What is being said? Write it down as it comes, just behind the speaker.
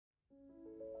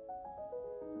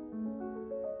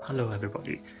Hello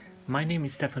everybody, my name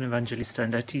is Stefano Evangelista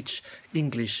and I teach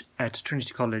English at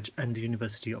Trinity College and the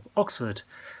University of Oxford.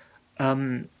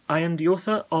 I am the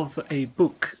author of a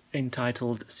book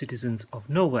entitled Citizens of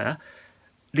Nowhere,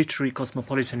 Literary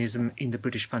Cosmopolitanism in the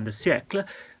British Fin de Siècle,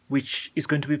 which is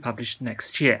going to be published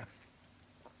next year.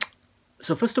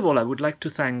 So first of all, I would like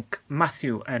to thank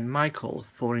Matthew and Michael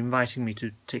for inviting me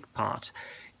to take part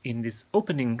in this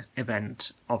opening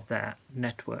event of their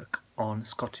network on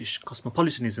Scottish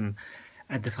cosmopolitanism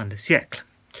at the Fin de Siècle.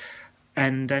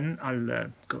 And then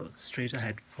I'll go straight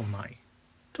ahead for my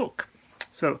talk.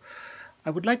 So I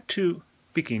would like to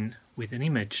begin with an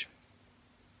image.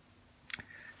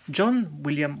 John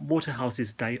William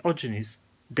Waterhouse's Diogenes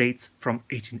dates from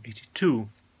 1882.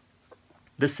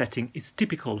 The setting is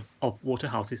typical of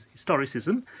Waterhouse's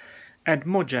historicism and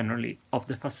more generally of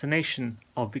the fascination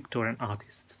of Victorian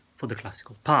artists for the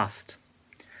classical past.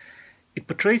 It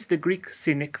portrays the Greek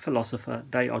cynic philosopher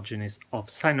Diogenes of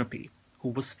Sinope, who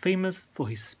was famous for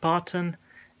his Spartan,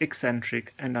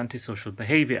 eccentric and antisocial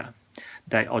behavior.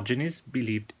 Diogenes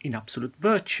believed in absolute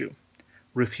virtue,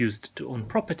 refused to own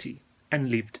property, and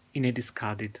lived in a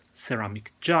discarded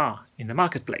ceramic jar in the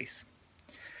marketplace.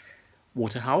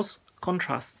 Waterhouse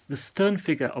contrasts the stern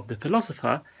figure of the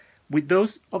philosopher with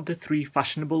those of the three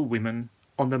fashionable women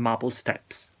on the marble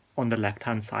steps on the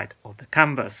left-hand side of the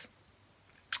canvas.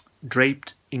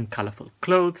 Draped in colourful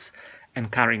clothes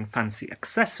and carrying fancy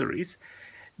accessories,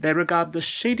 they regard the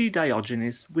shady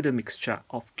Diogenes with a mixture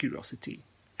of curiosity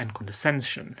and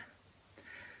condescension.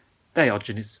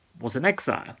 Diogenes was an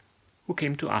exile who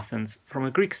came to Athens from a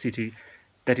Greek city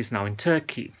that is now in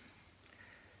Turkey.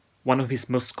 One of his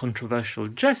most controversial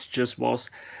gestures was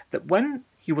that when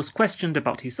he was questioned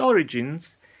about his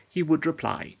origins, he would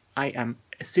reply, "I am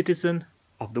a citizen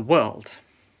of the world."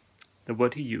 The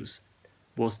word he used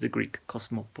was the Greek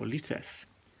cosmopolites,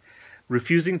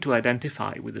 refusing to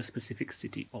identify with a specific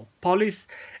city or polis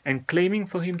and claiming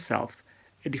for himself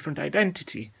a different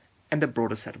identity and a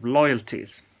broader set of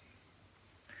loyalties.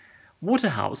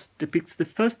 Waterhouse depicts the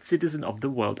first citizen of the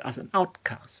world as an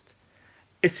outcast,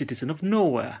 a citizen of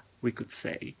nowhere, we could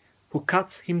say, who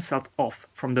cuts himself off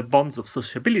from the bonds of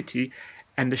sociability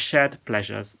and the shared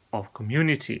pleasures of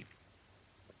community.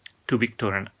 To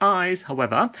Victorian eyes,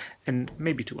 however, and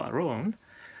maybe to our own,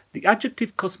 the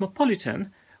adjective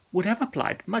cosmopolitan would have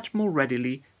applied much more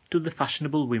readily to the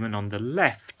fashionable women on the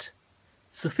left,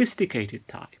 sophisticated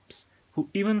types who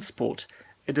even sport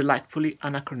a delightfully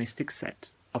anachronistic set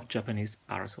of Japanese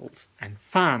parasols and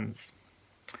fans.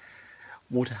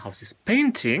 Waterhouse's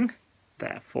painting,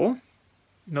 therefore,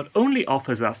 not only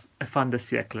offers us a fin de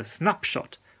siècle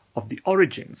snapshot of the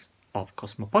origins of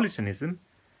cosmopolitanism,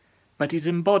 but it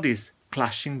embodies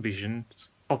clashing visions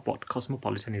of what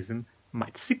cosmopolitanism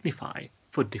might signify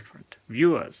for different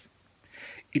viewers.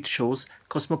 It shows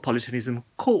cosmopolitanism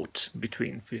caught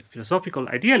between philosophical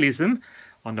idealism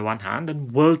on the one hand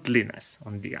and worldliness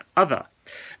on the other,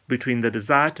 between the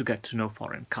desire to get to know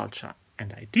foreign culture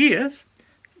and ideas,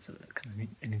 so kind of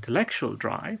an intellectual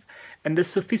drive, and the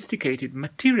sophisticated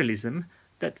materialism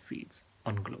that feeds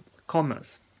on global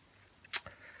commerce.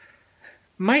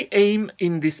 My aim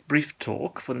in this brief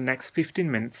talk for the next 15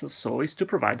 minutes or so is to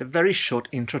provide a very short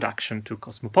introduction to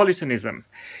cosmopolitanism,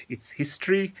 its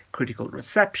history, critical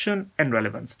reception, and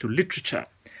relevance to literature,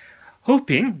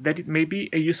 hoping that it may be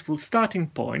a useful starting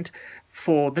point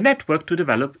for the network to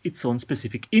develop its own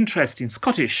specific interest in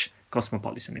Scottish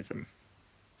cosmopolitanism.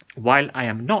 While I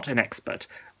am not an expert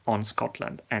on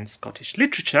Scotland and Scottish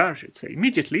literature, I should say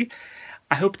immediately,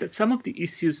 I hope that some of the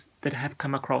issues that I have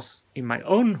come across in my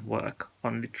own work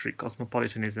on literary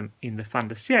cosmopolitanism in the fin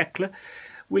de siècle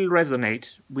will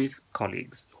resonate with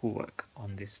colleagues who work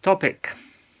on this topic.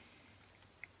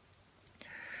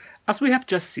 As we have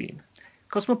just seen,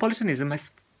 cosmopolitanism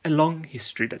has a long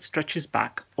history that stretches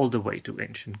back all the way to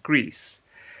ancient Greece.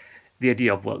 The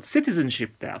idea of world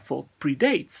citizenship, therefore,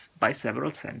 predates by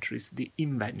several centuries the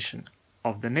invention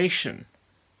of the nation-state,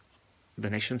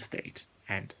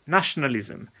 and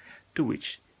nationalism, to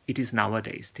which it is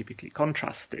nowadays typically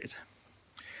contrasted.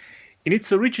 In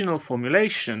its original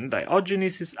formulation,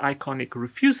 Diogenes' iconic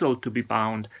refusal to be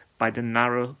bound by the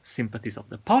narrow sympathies of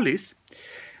the polis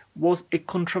was a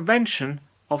contravention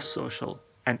of social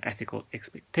and ethical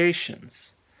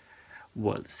expectations.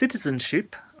 World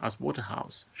citizenship, as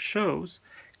Waterhouse shows,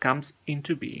 comes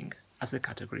into being as a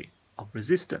category of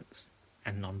resistance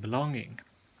and non-belonging.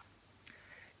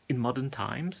 In modern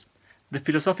times, the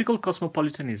philosophical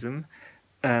cosmopolitanism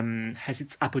has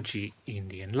its apogee in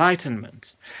the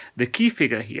Enlightenment. The key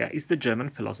figure here is the German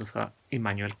philosopher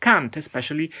Immanuel Kant,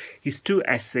 especially his two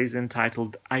essays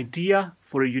entitled Idea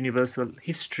for a Universal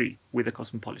History with a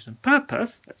Cosmopolitan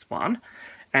Purpose, that's one,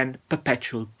 and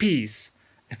Perpetual Peace,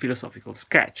 a philosophical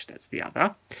sketch, that's the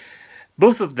other.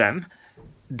 Both of them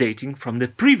dating from the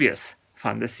previous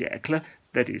fin de siècle,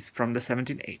 that is, from the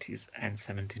 1780s and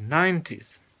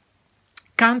 1790s.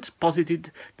 Kant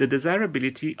posited the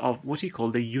desirability of what he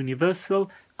called a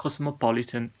universal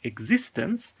cosmopolitan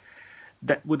existence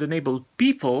that would enable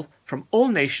people from all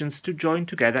nations to join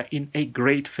together in a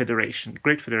great federation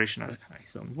are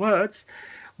his own words,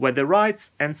 where the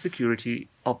rights and security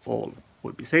of all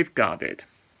would be safeguarded.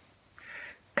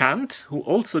 Kant, who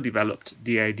also developed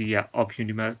the idea of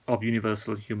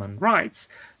universal human rights,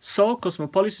 saw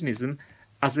cosmopolitanism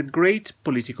as a great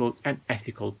political and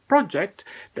ethical project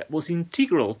that was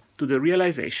integral to the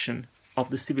realization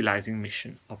of the civilizing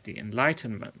mission of the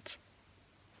Enlightenment.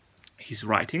 His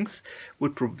writings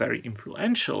would prove very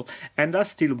influential and are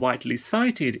still widely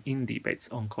cited in debates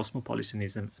on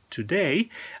cosmopolitanism today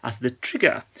as the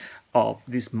trigger of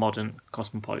this modern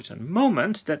cosmopolitan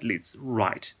moment that leads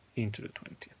right into the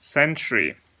 20th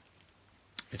century.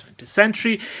 The 20th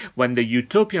century, when the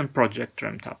utopian project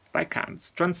dreamt up by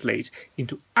Kant translates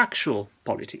into actual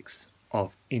politics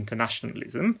of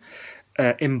internationalism,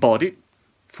 embodied,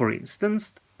 for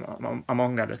instance,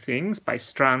 among other things, by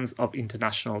strands of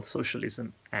international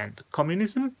socialism and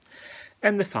communism,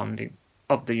 and the founding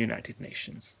of the United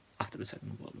Nations after the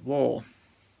Second World War.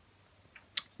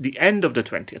 The end of the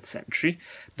 20th century,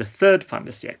 the third fin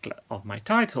de siècle of my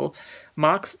title,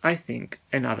 marks, I think,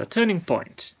 another turning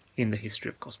point in the history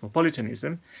of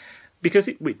cosmopolitanism, because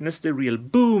it witnessed a real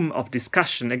boom of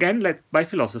discussion, again led by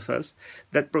philosophers,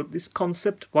 that brought this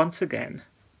concept once again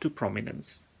to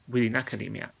prominence within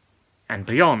academia and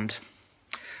beyond.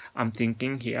 I'm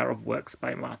thinking here of works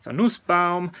by Martha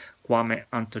Nussbaum, Kwame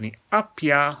Anthony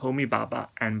Appiah, Homi Bhabha,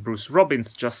 and Bruce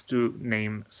Robbins, just to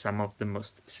name some of the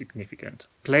most significant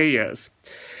players.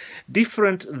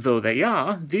 Different though they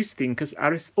are, these thinkers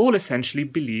are all essentially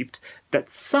believed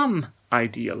that some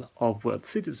ideal of world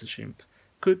citizenship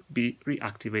could be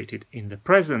reactivated in the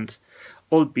present,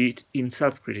 albeit in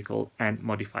self-critical and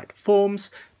modified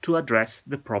forms, to address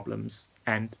the problems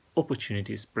and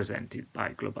opportunities presented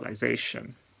by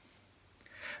globalization.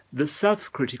 The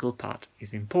self-critical part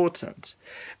is important,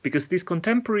 because these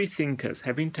contemporary thinkers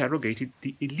have interrogated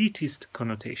the elitist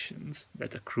connotations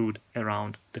that accrued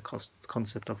around the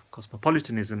concept of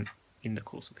cosmopolitanism in the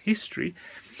course of history,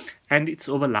 and its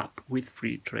overlap with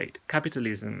free trade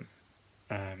capitalism,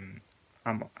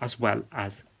 as well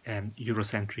as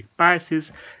Eurocentric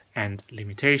biases and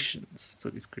limitations. So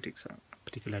these critics are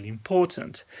particularly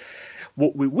important.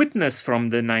 What we witness from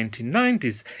the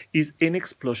 1990s is an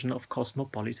explosion of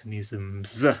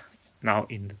cosmopolitanisms, now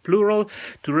in the plural,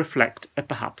 to reflect a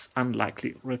perhaps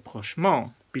unlikely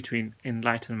rapprochement between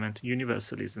Enlightenment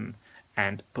universalism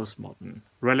and postmodern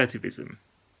relativism.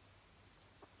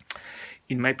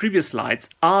 In my previous slides,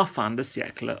 our fin de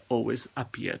siècle always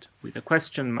appeared with a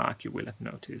question mark, you will have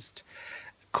noticed,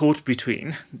 caught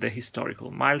between the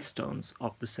historical milestones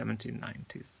of the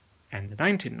 1790s and the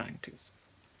 1990s.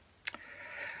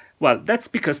 Well, that's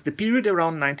because the period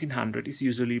around 1900 is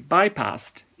usually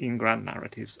bypassed in grand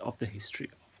narratives of the history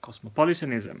of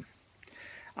cosmopolitanism.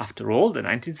 After all, the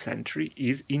 19th century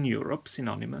is in Europe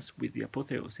synonymous with the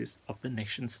apotheosis of the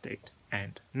nation-state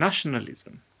and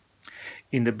nationalism.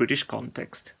 In the British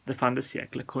context, the fin de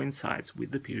siècle coincides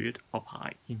with the period of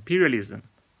high imperialism,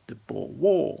 the Boer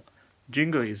War,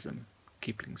 jingoism,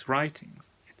 Kipling's writings,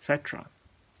 etc.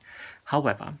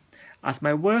 However, as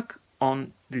my work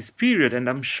on this period, and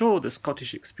I'm sure the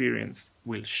Scottish experience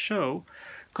will show,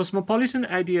 cosmopolitan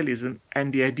idealism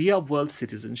and the idea of world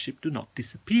citizenship do not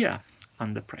disappear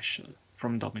under pressure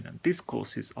from dominant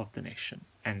discourses of the nation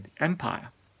and the empire.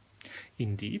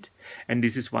 Indeed, and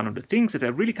this is one of the things that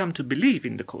I've really come to believe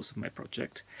in the course of my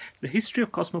project, the history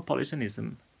of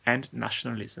cosmopolitanism and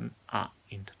nationalism are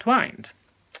intertwined.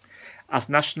 As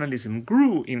nationalism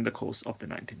grew in the course of the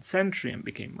 19th century and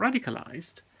became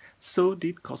radicalized, so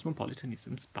did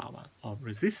cosmopolitanism's power of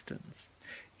resistance.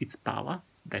 Its power,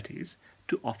 that is,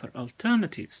 to offer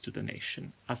alternatives to the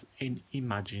nation as an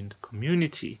imagined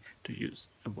community, to use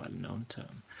a well-known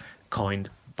term, coined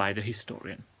by the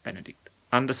historian Benedict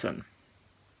Anderson.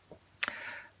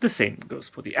 The same goes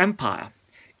for the empire.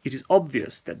 It is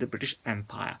obvious that the British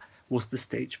Empire was the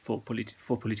stage for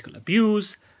political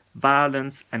abuse,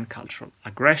 violence and cultural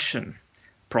aggression,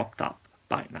 propped up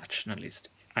by nationalist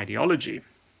ideology.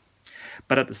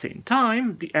 But at the same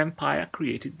time, the empire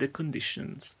created the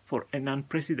conditions for an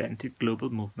unprecedented global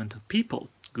movement of people,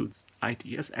 goods,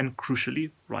 ideas, and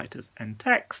crucially, writers and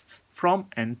texts from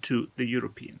and to the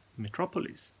European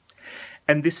metropolis.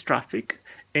 And this traffic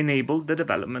enabled the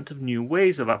development of new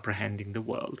ways of apprehending the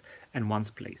world and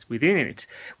one's place within it,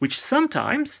 which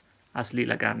sometimes, as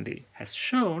Leela Gandhi has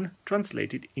shown,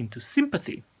 translated into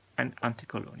sympathy and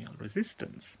anti-colonial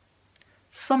resistance.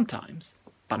 Sometimes,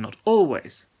 but not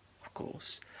always, of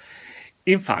course.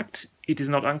 In fact, it is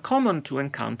not uncommon to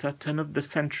encounter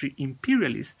turn-of-the-century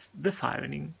imperialists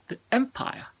defining the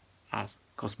empire as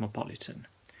cosmopolitan.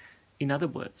 In other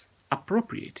words,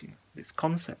 appropriating this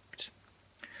concept.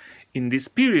 In this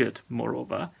period,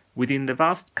 moreover, within the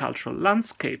vast cultural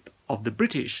landscape of the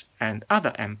British and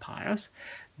other empires,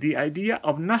 the idea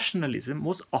of nationalism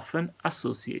was often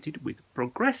associated with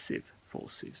progressive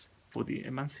forces for the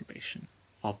emancipation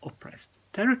of oppressed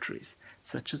territories,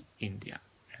 such as India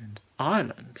and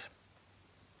Ireland.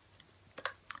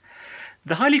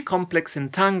 The highly complex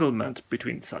entanglement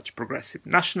between such progressive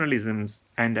nationalisms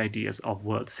and ideas of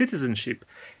world citizenship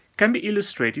can be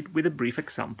illustrated with a brief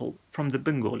example from the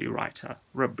Bengali writer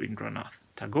Rabindranath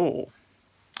Tagore.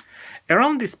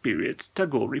 Around this period,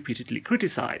 Tagore repeatedly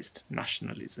criticized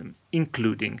nationalism,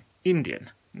 including Indian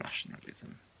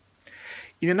nationalism.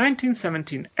 In a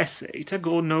 1917 essay,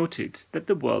 Tagore noted that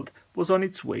the world was on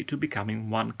its way to becoming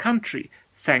one country,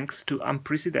 thanks to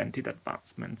unprecedented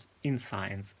advancements in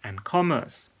science and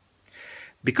commerce.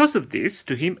 Because of this,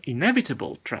 to him,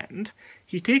 inevitable trend,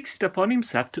 he takes it upon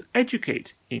himself to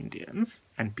educate Indians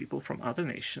and people from other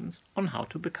nations on how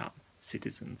to become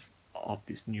citizens of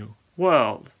this new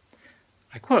world.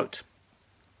 I quote,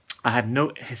 "I have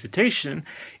no hesitation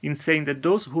in saying that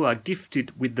those who are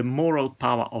gifted with the moral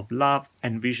power of love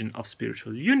and vision of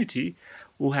spiritual unity,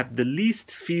 who have the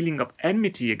least feeling of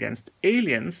enmity against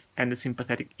aliens and a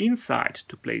sympathetic insight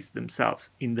to place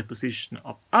themselves in the position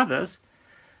of others,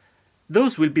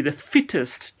 those will be the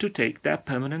fittest to take their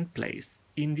permanent place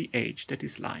in the age that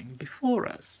is lying before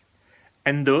us.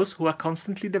 And those who are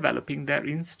constantly developing their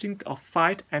instinct of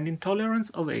fight and intolerance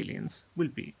of aliens will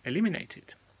be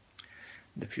eliminated."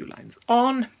 And a few lines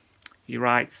on, he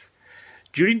writes,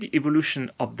 "During the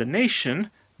evolution of the nation,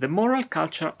 the moral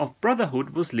culture of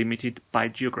brotherhood was limited by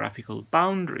geographical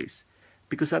boundaries,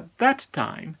 because at that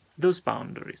time those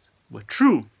boundaries were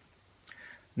true.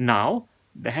 Now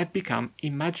they have become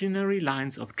imaginary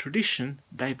lines of tradition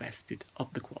divested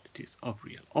of the qualities of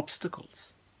real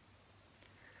obstacles."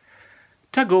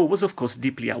 Tagore was of course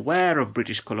deeply aware of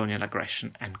British colonial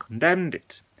aggression and condemned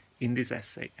it, in this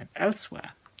essay and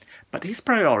elsewhere, but his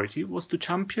priority was to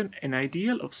champion an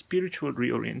ideal of spiritual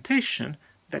reorientation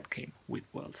that came with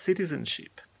world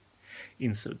citizenship.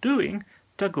 In so doing,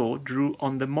 Tagore drew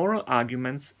on the moral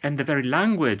arguments and the very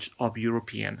language of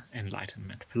European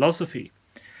Enlightenment philosophy,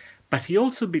 but he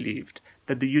also believed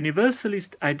that the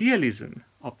universalist idealism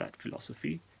of that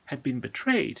philosophy had been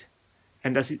betrayed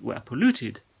and, as it were,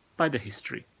 polluted by the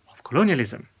history of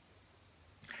colonialism.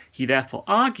 He therefore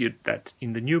argued that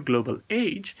in the new global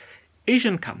age,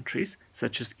 Asian countries,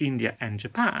 such as India and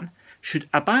Japan, should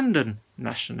abandon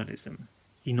nationalism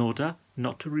in order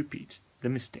not to repeat the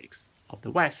mistakes of the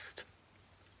West.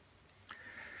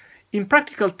 In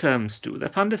practical terms, too, the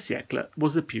fin de siècle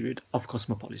was a period of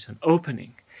cosmopolitan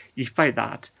opening, if by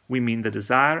that we mean the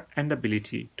desire and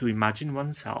ability to imagine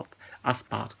oneself as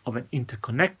part of an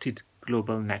interconnected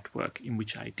global network in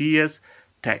which ideas,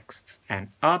 texts,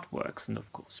 and artworks, and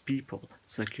of course people,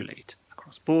 circulate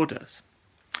across borders.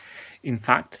 In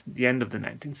fact, the end of the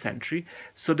 19th century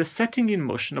saw the setting in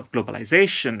motion of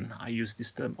globalization, I use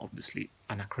this term obviously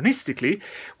anachronistically,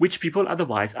 which people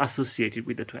otherwise associated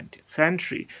with the 20th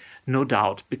century, no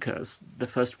doubt because the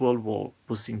First World War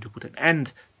was seen to put an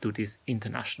end to this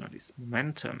internationalist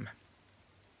momentum.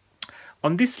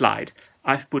 On this slide,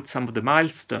 I've put some of the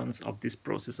milestones of this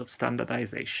process of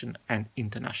standardization and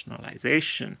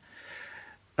internationalization,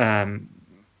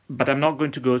 but I'm not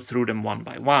going to go through them one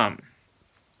by one.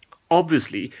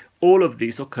 Obviously, all of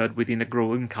this occurred within a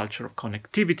growing culture of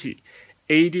connectivity,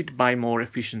 aided by more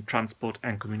efficient transport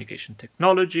and communication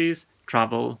technologies,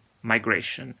 travel,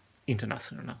 migration,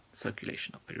 international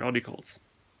circulation of periodicals.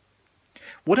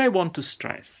 What I want to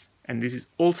stress, and this is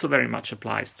also very much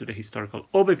applies to the historical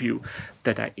overview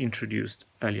that I introduced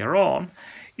earlier on,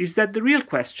 is that the real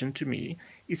question to me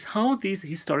is how these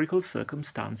historical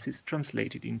circumstances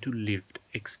translated into lived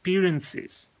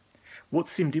experiences. What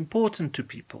seemed important to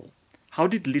people? How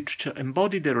did literature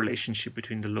embody the relationship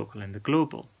between the local and the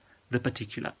global, the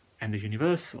particular and the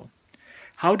universal?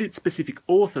 How did specific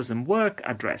authors and work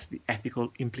address the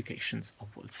ethical implications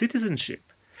of world citizenship?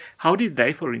 How did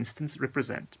they, for instance,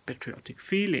 represent patriotic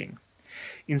feeling?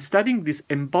 In studying this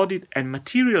embodied and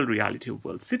material reality of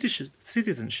world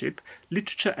citizenship,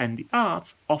 literature and the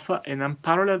arts offer an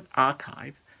unparalleled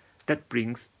archive that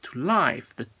brings to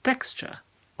life the texture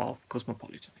of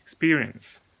cosmopolitan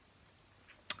experience.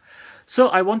 So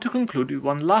I want to conclude with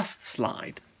one last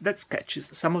slide that sketches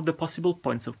some of the possible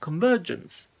points of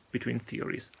convergence between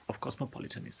theories of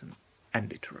cosmopolitanism and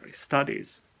literary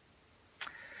studies.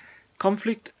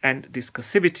 Conflict and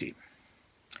discursivity.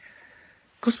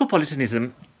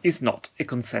 Cosmopolitanism is not a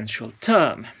consensual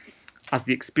term. As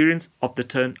the experience of the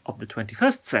turn of the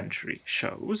 21st century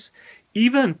shows,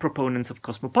 even proponents of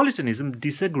cosmopolitanism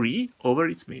disagree over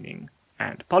its meaning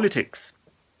and politics.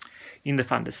 In the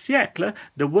fin de siècle,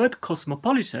 the word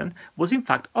cosmopolitan was in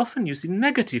fact often used in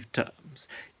negative terms,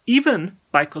 even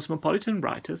by cosmopolitan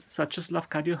writers such as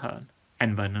Lafcadio Hearn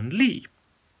and Vernon Lee.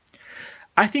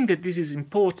 I think that this is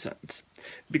important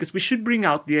because we should bring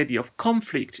out the idea of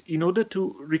conflict in order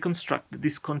to reconstruct the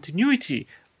discontinuity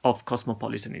of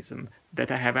cosmopolitanism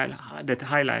that I have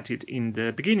highlighted in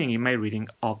the beginning in my reading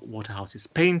of Waterhouse's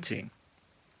painting.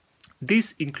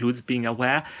 This includes being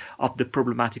aware of the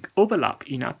problematic overlap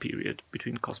in our period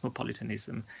between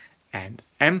cosmopolitanism and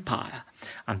empire.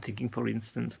 I'm thinking, for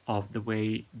instance, of the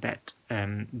way that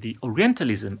the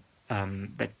Orientalism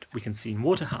that we can see in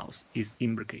Waterhouse is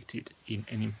imbricated in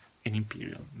an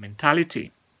imperial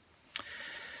mentality.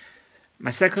 My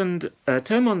second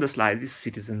term on the slide is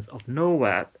citizens of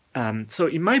nowhere. So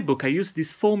in my book, I use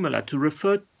this formula to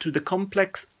refer to the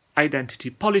complex identity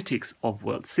politics of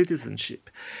world citizenship.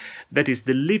 That is,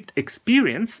 the lived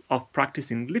experience of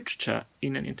practicing literature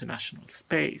in an international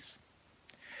space.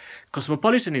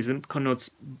 Cosmopolitanism connotes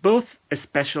both a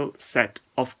special set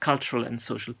of cultural and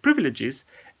social privileges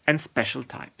and special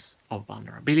types of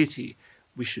vulnerability.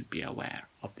 We should be aware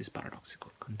of this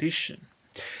paradoxical condition.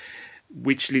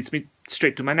 Which leads me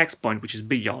straight to my next point, which is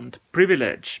beyond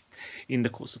privilege. In the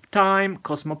course of time,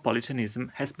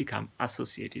 cosmopolitanism has become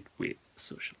associated with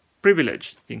social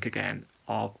privilege. Think again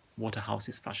of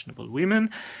Waterhouse's fashionable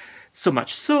women, so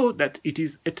much so that it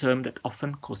is a term that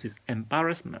often causes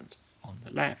embarrassment on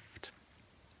the left.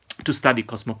 To study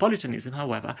cosmopolitanism,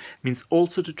 however, means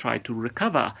also to try to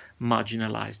recover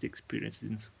marginalized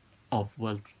experiences of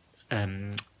world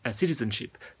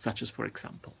citizenship, such as, for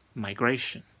example,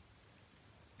 migration.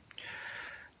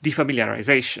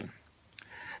 Defamiliarization.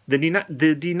 The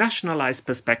denationalized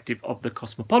perspective of the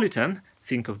cosmopolitan,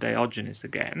 think of Diogenes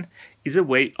again, is a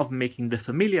way of making the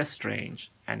familiar strange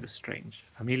and the strange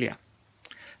familiar.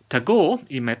 Tagore,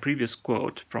 in my previous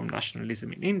quote from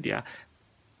Nationalism in India,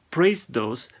 praised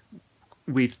those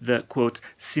with the, quote,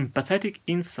 sympathetic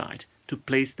insight to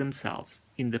place themselves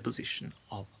in the position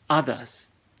of others.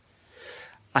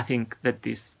 I think that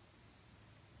this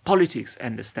politics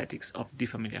and aesthetics of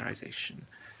defamiliarization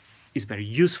is very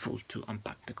useful to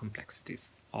unpack the complexities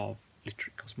of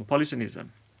literary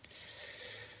cosmopolitanism.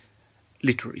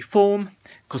 Literary form.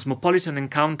 Cosmopolitan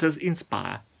encounters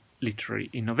inspire literary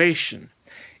innovation.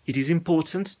 It is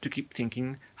important to keep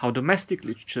thinking how domestic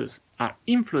literatures are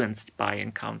influenced by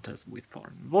encounters with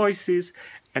foreign voices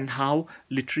and how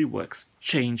literary works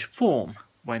change form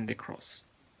when they cross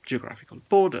geographical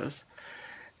borders.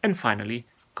 And finally,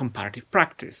 comparative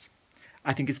practice.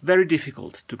 I think it's very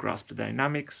difficult to grasp the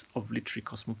dynamics of literary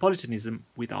cosmopolitanism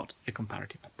without a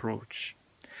comparative approach.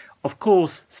 Of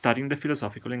course, studying the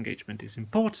philosophical engagement is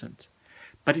important,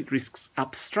 but it risks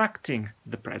abstracting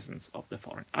the presence of the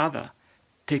foreign other,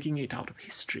 taking it out of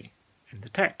history and the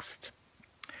text.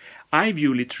 I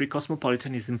view literary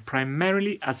cosmopolitanism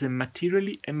primarily as a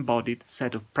materially embodied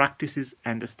set of practices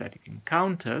and aesthetic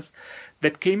encounters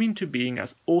that came into being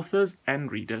as authors and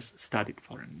readers studied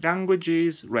foreign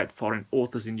languages, read foreign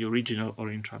authors in the original or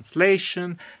in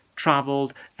translation,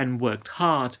 travelled and worked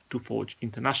hard to forge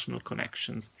international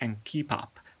connections and keep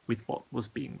up with what was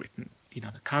being written in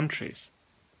other countries.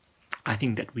 I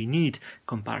think that we need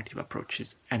comparative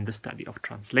approaches and the study of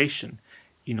translation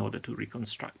in order to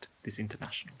reconstruct this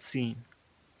international scene.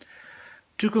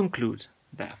 To conclude,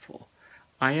 therefore,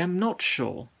 I am not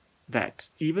sure that,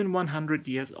 even 100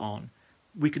 years on,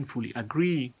 we can fully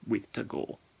agree with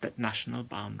Tagore that national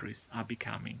boundaries are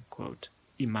becoming, quote,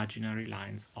 imaginary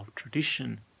lines of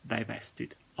tradition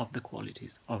divested of the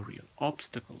qualities of real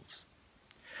obstacles.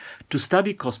 To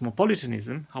study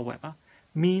cosmopolitanism, however,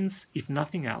 means, if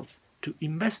nothing else, to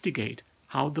investigate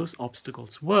how those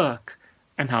obstacles work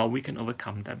and how we can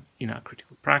overcome them in our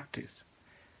critical practice.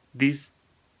 This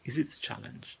is its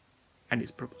challenge and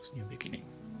its proposed new beginning.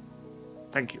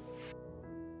 Thank you.